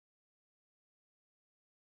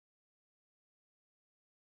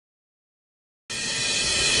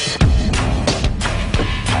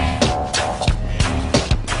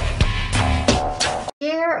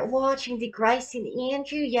After watching the Grace and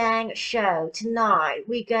Andrew Yang show tonight,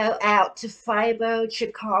 we go out to fabled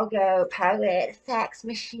Chicago poet Thax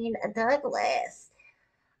Machine Douglas.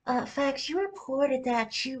 Thax, you reported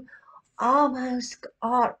that you almost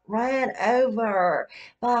got ran over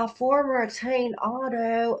by former teen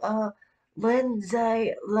idol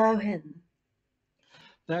Lindsay Lohan.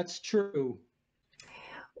 That's true.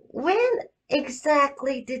 When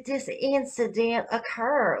exactly did this incident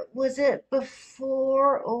occur? Was it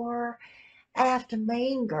before or after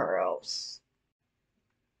Mean Girls?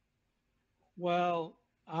 Well,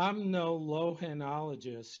 I'm no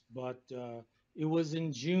Lohanologist, but it was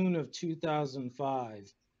in June of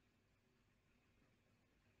 2005.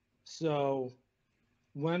 So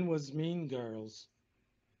when was Mean Girls?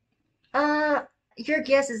 Uh, your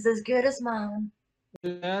guess is as good as mine.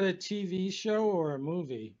 Is that a TV show or a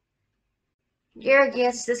movie? Your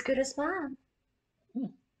guess is as good as mine. Hmm.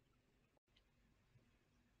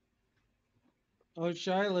 Oh,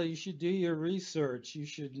 Shilah, you should do your research. You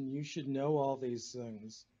should know all these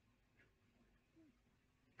things.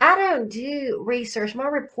 I don't do research. My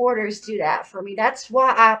reporters do that for me. That's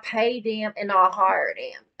why I pay them and I hire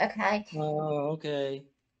them. Okay. Oh, okay.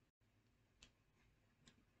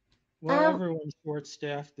 Well, Um, everyone's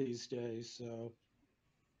short-staffed these days, so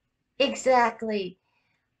exactly.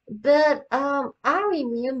 But I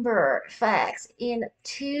remember facts in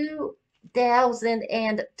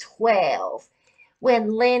 2012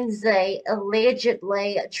 when Lindsay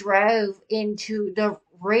allegedly drove into the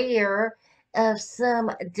rear of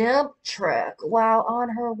some dump truck while on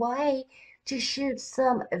her way to shoot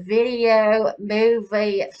some video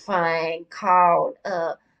movie thing called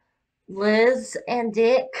Liz and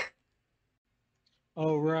Dick.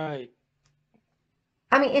 oh right.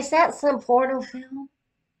 I mean, is that some porno film?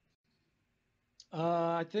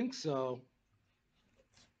 I think so.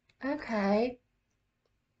 Okay.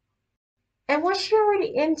 And was she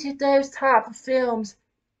already into those type of films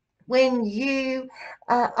when you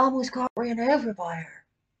almost got ran over by her?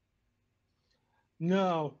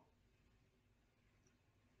 No,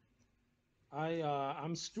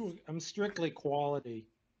 I'm strictly quality.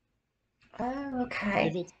 Oh, If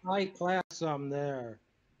okay. it's high class, I'm there.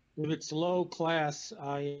 If it's low class,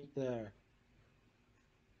 I ain't there.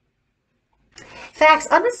 Facts,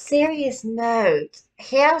 on a serious note,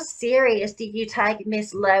 how serious do you take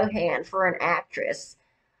Miss Lohan for an actress?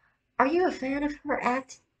 Are you a fan of her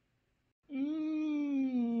acting?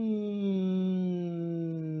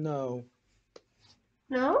 No,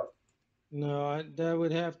 No? no, that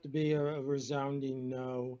would have to be a resounding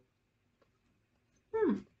no.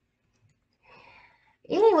 Hmm.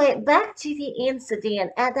 Anyway, back to the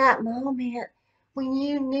incident. At that moment, when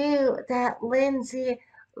you knew that Lindsay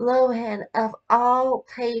Lohan, of all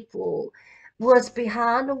people, was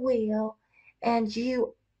behind the wheel and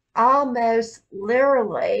you almost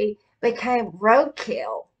literally became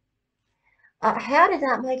roadkill, how did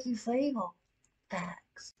that make you feel?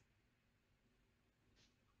 Facts.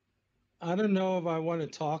 I don't know if I want to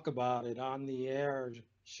talk about it on the air,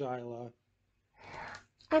 Shilah.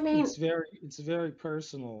 I mean, It's very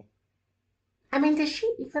personal. did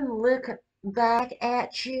she even look back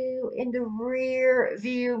at you in the rear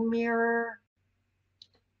view mirror?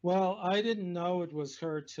 Well, I didn't know it was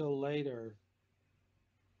her till later.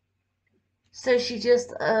 So she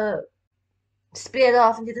just sped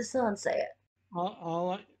off into the sunset.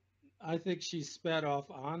 All I think she sped off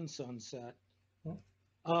on Sunset.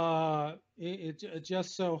 It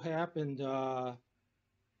just so happened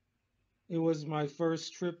it was my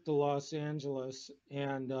first trip to Los Angeles,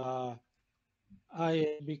 and I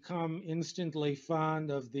had become instantly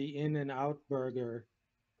fond of the In and Out burger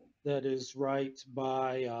that is right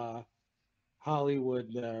by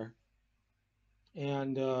Hollywood there.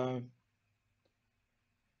 And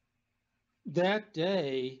that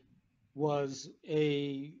day was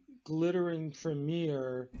a glittering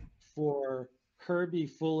premiere for Kirby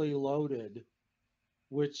Fully Loaded,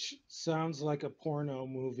 which sounds like a porno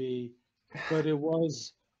movie, but it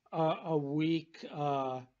was a weak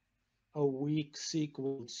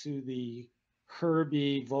sequel to the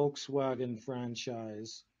Herbie Volkswagen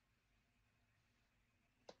franchise.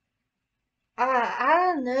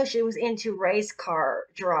 I didn't know she was into race car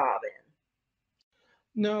driving.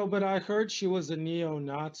 No, but I heard she was a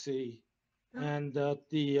neo-Nazi, and that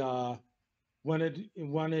the when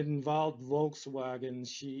it involved Volkswagen,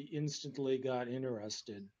 she instantly got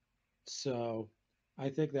interested. So I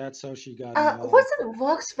think that's how she got involved. Wasn't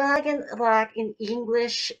Volkswagen like an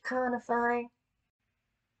English kind of thing?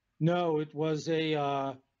 No, it was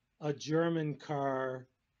a German car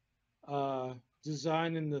uh,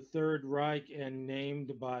 designed in the Third Reich and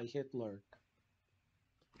named by Hitler.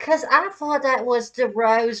 Because I thought that was the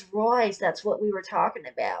Rolls Royce. That's what we were talking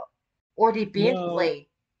about. Or the No, Bentley.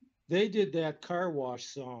 they did that car wash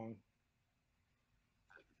song.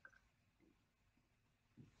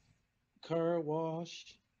 Car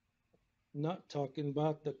wash. Not talking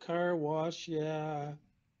about the car wash. Yeah.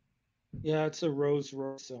 Yeah, it's a Rose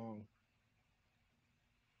Royce song.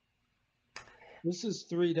 This is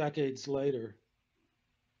 3 decades later.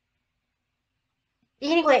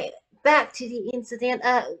 Anyway, back to the incident.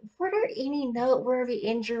 Were there any noteworthy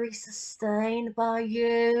injuries sustained by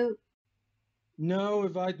you? No,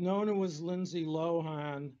 if I'd known it was Lindsay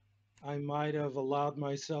Lohan, I might have allowed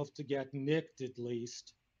myself to get nicked at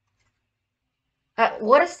least.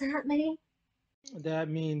 What does that mean? That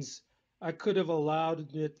means I could have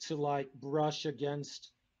allowed it to like brush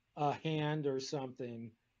against a hand or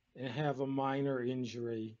something and have a minor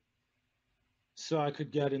injury so I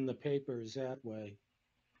could get in the papers that way.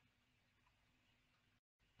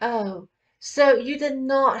 Oh, so you did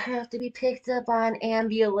not have to be picked up by an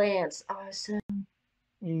ambulance. Awesome.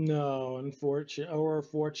 No, unfortunately, or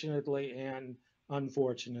fortunately and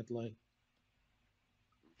unfortunately.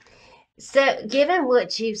 So, given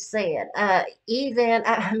what you've said, even,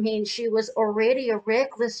 I mean, she was already a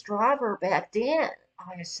reckless driver back then.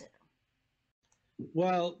 Awesome.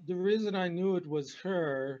 Well, the reason I knew it was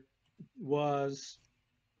her was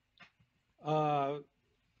uh,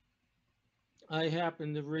 I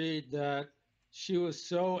happened to read that she was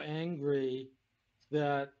so angry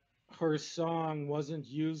that her song wasn't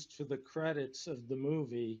used for the credits of the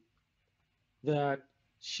movie, that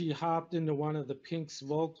she hopped into one of the Pink's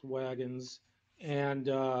Volkswagens and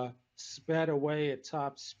sped away at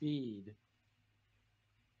top speed.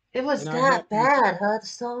 It was And I that happened to, bad, huh, the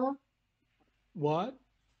song? what?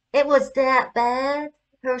 It was that bad,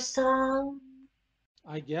 her song?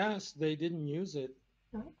 I guess they didn't use it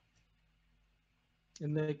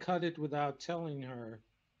and they cut it without telling her.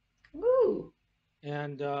 Ooh.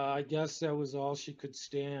 And I guess that was all she could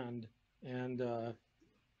stand. And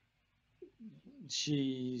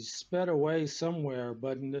she sped away somewhere,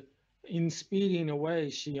 but in speeding away,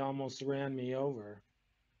 she almost ran me over.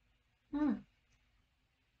 Hmm.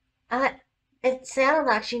 I, it sounded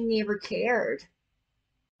like she never cared.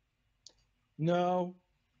 No,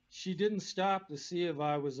 she didn't stop to see if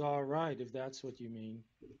I was all right, if that's what you mean.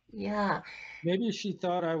 Yeah. Maybe she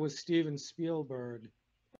thought I was Steven Spielberg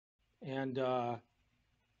and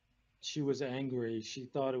she was angry. She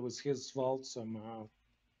thought it was his fault somehow.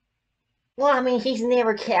 Well, I mean, he's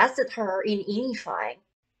never casted her in anything.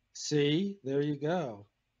 See, there you go.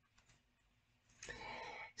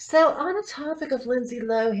 So, on the topic of Lindsay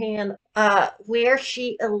Lohan, where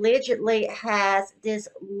she allegedly has this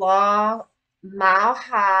long,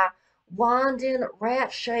 mile-high, winding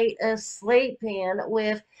rap sheet of sleeping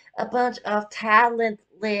with a bunch of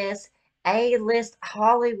talentless A-list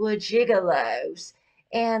Hollywood gigolos,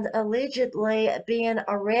 and allegedly being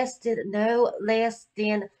arrested no less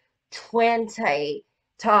than 20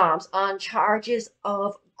 times on charges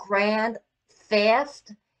of grand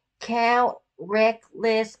theft, count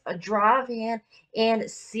reckless driving, and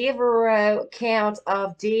several counts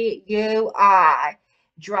of DUI,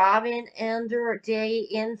 driving under the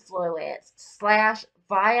influence slash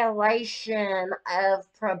violation of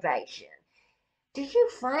probation. Do you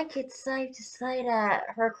think it's safe to say that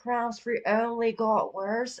her crimes only got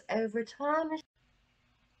worse over time?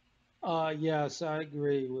 Yes, I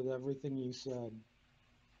agree with everything you said.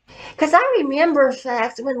 Because I remember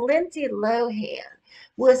facts when Lindsay Lohan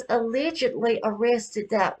was allegedly arrested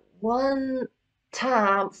that one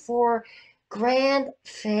time for grand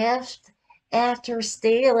theft after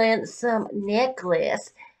stealing some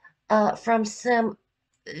necklace from some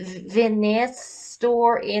Venice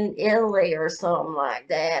store in Italy or something like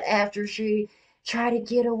that after she tried to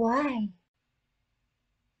get away.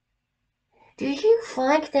 Do you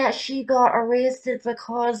think that she got arrested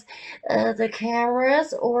because of the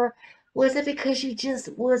cameras, or was it because she just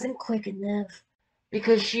wasn't quick enough?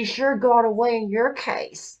 Because she sure got away in your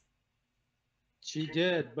case. She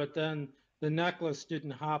did, but then the necklace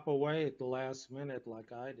didn't hop away at the last minute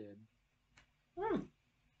like I did. Hmm.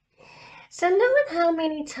 So, knowing how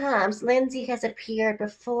many times Lindsay has appeared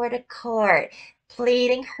before the court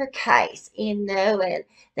pleading her case, and knowing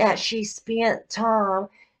that she spent time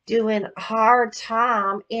doing hard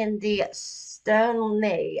time in the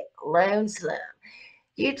Stony Lonesome,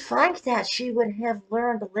 you'd think that she would have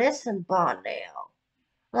learned a lesson by now.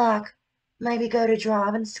 Like, maybe go to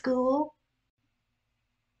driving school?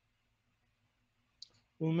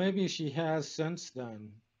 Well, maybe she has since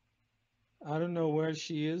then. I don't know where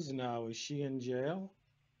she is now. Is she in jail?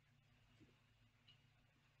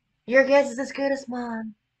 Your guess is as good as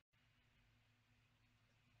mine.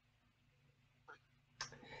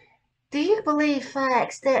 Do you believe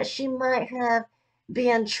facts that she might have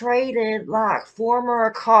been treated like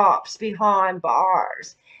former cops behind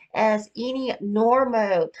bars, as any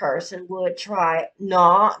normal person would try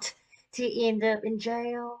not to end up in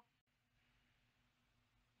jail?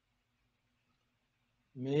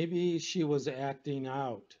 Maybe she was acting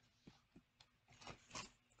out.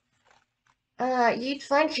 You'd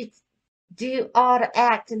think she'd do all the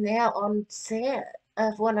acting out on set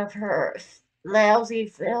of one of her lousy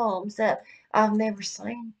films that I've never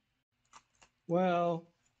seen. Well,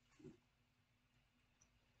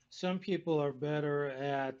 some people are better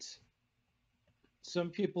at, some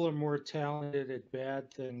people are more talented at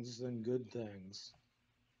bad things than good things.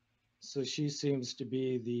 So she seems to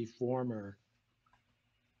be the former.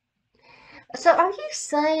 So are you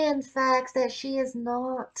saying facts that she is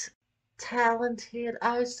not talented,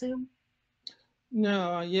 I assume?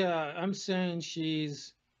 No, yeah, I'm saying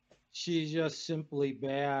she's just simply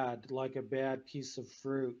bad, like a bad piece of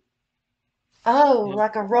fruit. Oh, And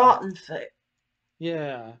like a uh, rotten foot.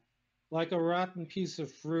 yeah, like a rotten piece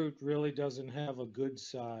of fruit really doesn't have a good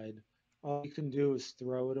side. All you can do is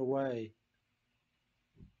throw it away.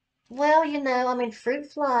 Well, I mean,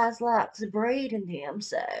 fruit flies like to breed in them,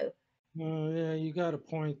 so. Oh, yeah, you got a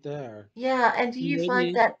point there. Yeah, and do you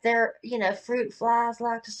think Maybe, that fruit flies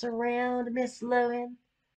like to surround Miss Lohan?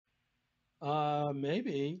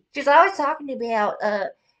 maybe, She's always talking about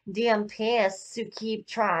them pests who keep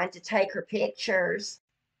trying to take her pictures.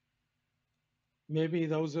 maybe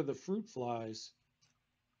those are the fruit flies.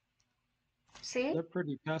 See? They're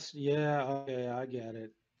pretty pesky. Yeah, okay, I get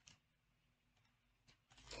it.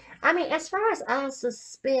 I mean, as far as I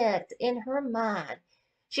suspect, in her mind,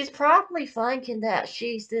 she's probably thinking that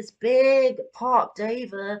she's this big pop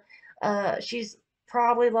diva. She's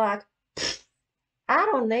probably like, I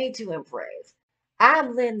don't need to improve.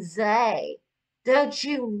 I'm Lindsay. Don't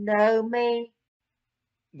you know me?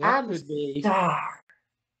 That I'm a could be. star.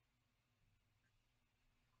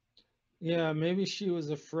 Yeah, maybe she was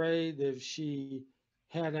afraid if she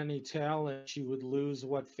had any talent, she would lose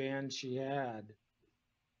what fans she had.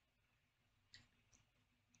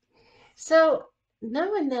 So,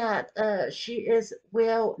 knowing that she is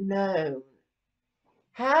well known,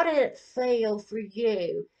 how did it feel for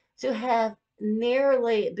you to have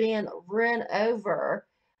nearly been run over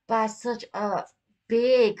by such a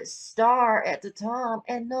big star at the time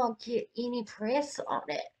and not get any press on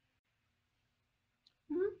it?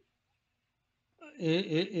 Hmm?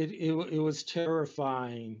 It was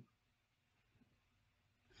terrifying.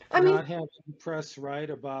 I mean, Not having the press write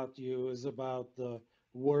about you is about the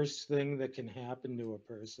worst thing that can happen to a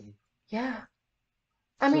person. yeah.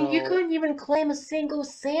 I mean, you So couldn't even claim a single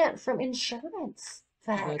cent from insurance.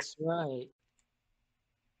 Facts. that's right.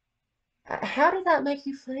 How did that make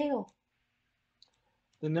you feel?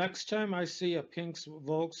 The next time I see a pink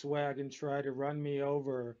Volkswagen try to run me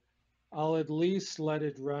over, I'll at least let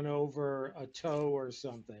it run over a toe or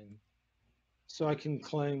something so I can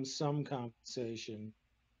claim some compensation.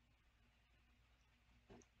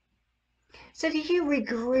 So, do you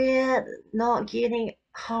regret not getting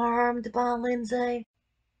harmed by Lindsay?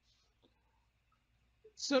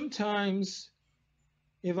 Sometimes,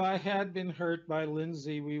 if I had been hurt by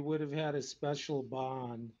Lindsay, we would have had a special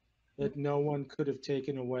bond that no one could have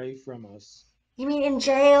taken away from us. You mean in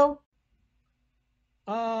jail?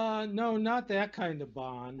 No, not that kind of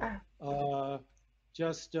bond. Uh, Uh,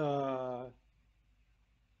 just uh,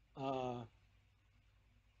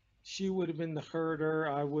 she would have been the herder,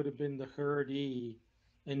 I would have been the herdee,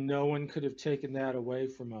 and no one could have taken that away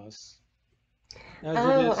from us. As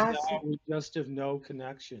it oh, is I now, see. we just have no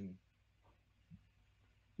connection.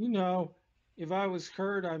 You know, if I was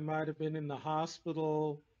hurt, I might have been in the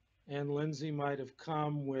hospital, and Lindsay might have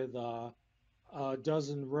come with a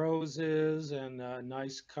dozen roses and a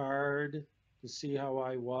nice card to see how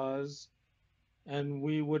I was. And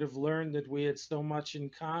we would have learned that we had so much in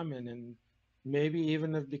common and maybe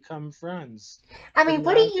even have become friends. I But mean,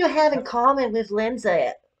 what do now, you have in common with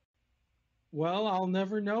Lindsay? well, I'll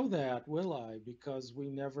never know that, will I? Because we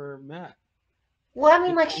never met. Well, I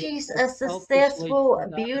mean, like Because she's I a selfishly successful,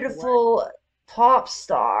 kept out of the way. beautiful pop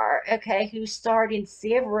star, okay, who starred in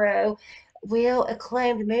several well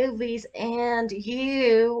acclaimed movies, and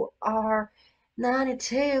you are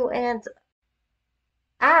 92, and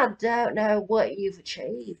I don't know what you've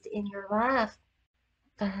achieved in your life,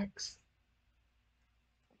 folks.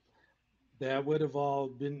 That would have all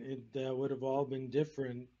been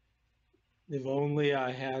different if only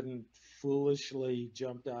I hadn't foolishly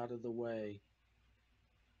jumped out of the way.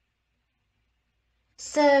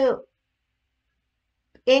 So,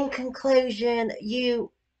 in conclusion,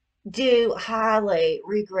 you do highly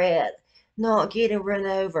regret not getting run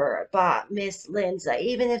over by Miss Lindsay,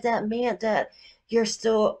 even if that meant that you're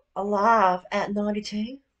still alive at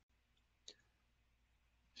 92?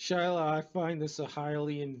 Shilah, I find this a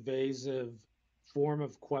highly invasive form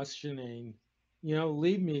of questioning.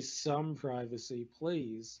 Leave me some privacy,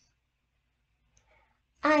 please.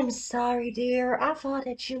 I'm sorry, dear. I thought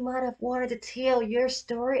that you might have wanted to tell your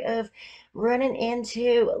story of running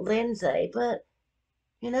into Lindsay, but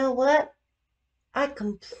you know what? I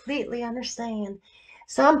completely understand.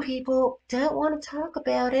 Some people don't want to talk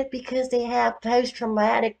about it because they have post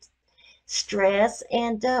traumatic stress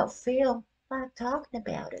and don't feel like talking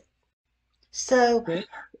about it. So Okay.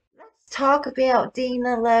 let's talk about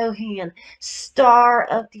Dina Lohan, star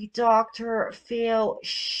of the Dr. Phil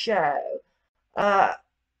show. Uh,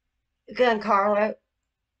 Giancarlo,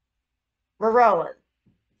 we're rolling.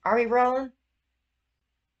 Are we rolling?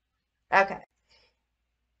 Okay.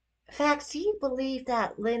 Fax, do you believe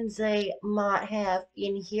that Lindsay might have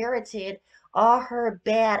inherited all her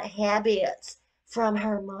bad habits from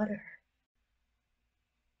her mother?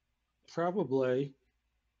 Probably.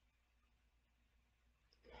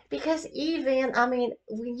 Because even, I mean,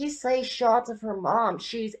 when you say shots of her mom,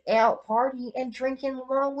 she's out partying and drinking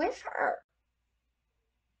along with her.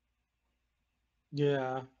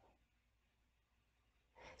 Yeah.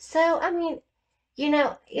 So, I mean,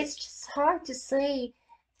 it's just hard to see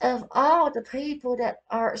of all the people that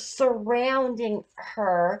are surrounding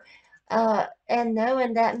her, and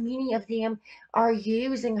knowing that many of them are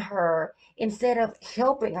using her instead of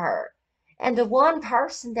helping her. And the one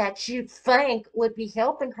person that you think would be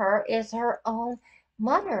helping her is her own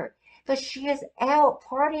mother. But she is out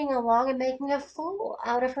partying along and making a fool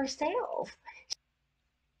out of herself.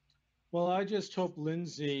 Well, I just hope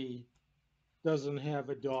Lindsay doesn't have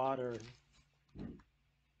a daughter.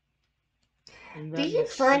 And Do then you it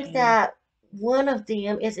think seems that one of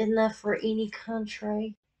them is enough for any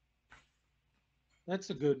country? that's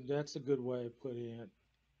a good way of putting it.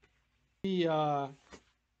 The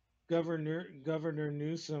Governor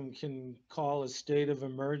Newsom can call a state of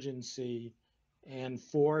emergency and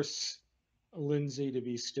force Lindsay to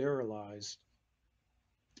be sterilized.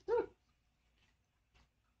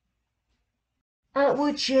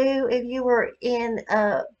 Would you, if you were in,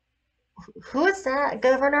 who is that,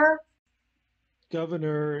 governor?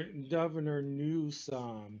 Governor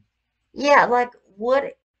Newsom, Yeah, like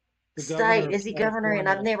what the governor state of is he governor in?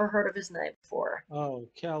 I've California. never heard of his name before. Oh,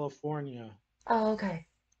 California. Oh, okay.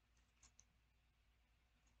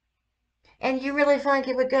 And you really think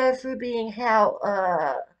it would go through being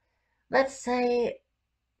how, let's say,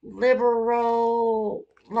 liberal,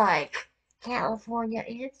 like California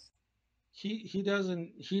is? He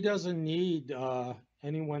doesn't need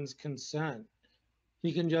anyone's consent.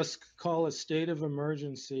 He can just call a state of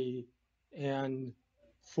emergency and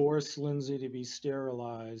force Lindsay to be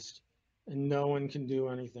sterilized, and no one can do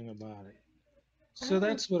anything about it. So Oh,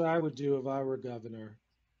 that's what I would do if I were governor.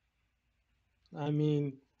 I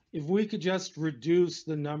mean, if we could just reduce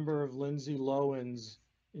the number of Lindsay Lohans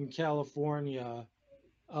in California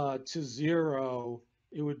to zero,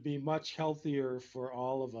 it would be much healthier for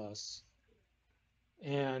all of us.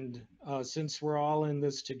 And since we're all in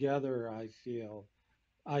this together, I feel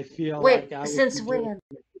wait, like I would since be doing when?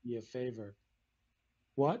 you a favor.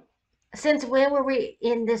 What? Since when were we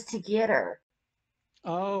in this together?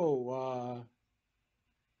 Oh,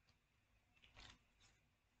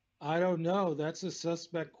 I don't know. That's a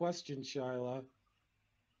suspect question, Shilah.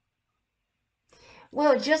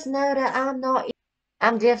 Well, just know that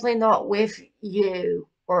I'm definitely not with you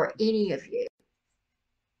or any of you.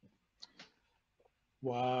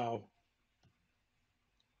 Wow.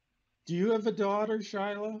 Do you have a daughter,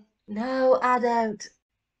 Shilah? No, I don't.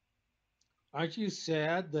 Aren't you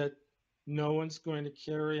sad that no one's going to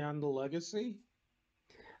carry on the legacy?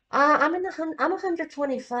 I'm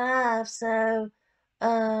 125, so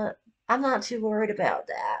uh, I'm not too worried about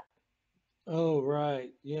that. Oh,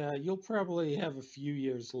 right. Yeah, you'll probably have a few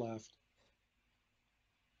years left.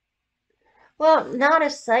 Well, not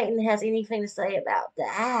if Satan has anything to say about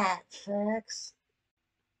that, folks.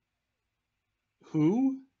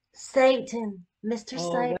 Who? Satan, Mr. Oh,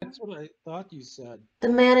 Satan, that's what I thought you said. the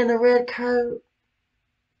man in the red coat.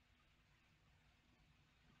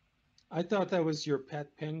 I thought that was your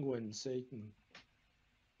pet penguin, Satan.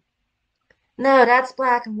 No, that's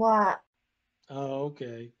black and white. Oh,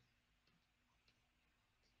 okay.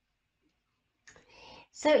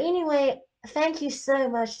 So anyway, thank you so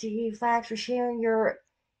much to you, Fax, for sharing your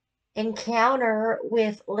encounter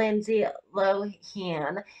with Lindsay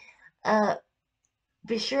Lohan. Uh,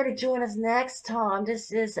 Be sure to join us next time.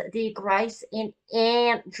 This is the Grace and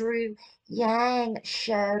Andrew Yang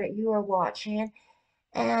show that you are watching.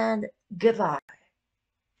 And goodbye.